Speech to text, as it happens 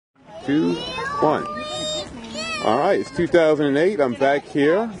2, 1. All right, it's 2008. I'm back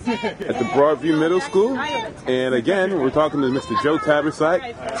here at the Broadview Middle School. And again, we're talking to Mr. Joe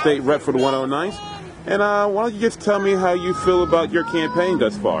Taborsak, state rep for the 109th. And why don't you just tell me how you feel about your campaign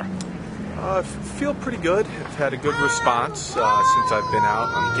thus far? I feel pretty good. I've had a good response since I've been out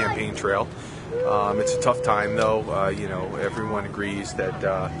on the campaign trail. It's a tough time, though. You know, everyone agrees that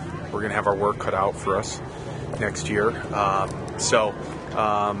we're going to have our work cut out for us next year.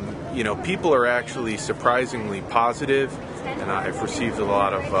 You know, people are actually surprisingly positive, and I've received a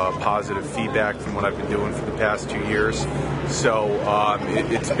lot of positive feedback from what I've been doing for the past 2 years. So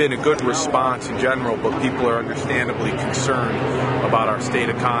it's been a good response in general, but people are understandably concerned about our state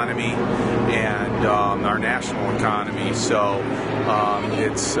economy and our national economy. So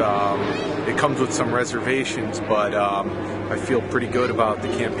it comes with some reservations, but I feel pretty good about the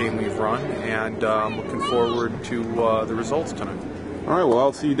campaign we've run, and looking forward to the results tonight. All right, well,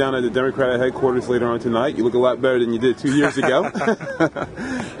 I'll see you down at the Democratic headquarters later on tonight. You look a lot better than you did 2 years ago.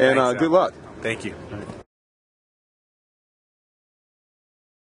 And Thanks, good luck. Thank you.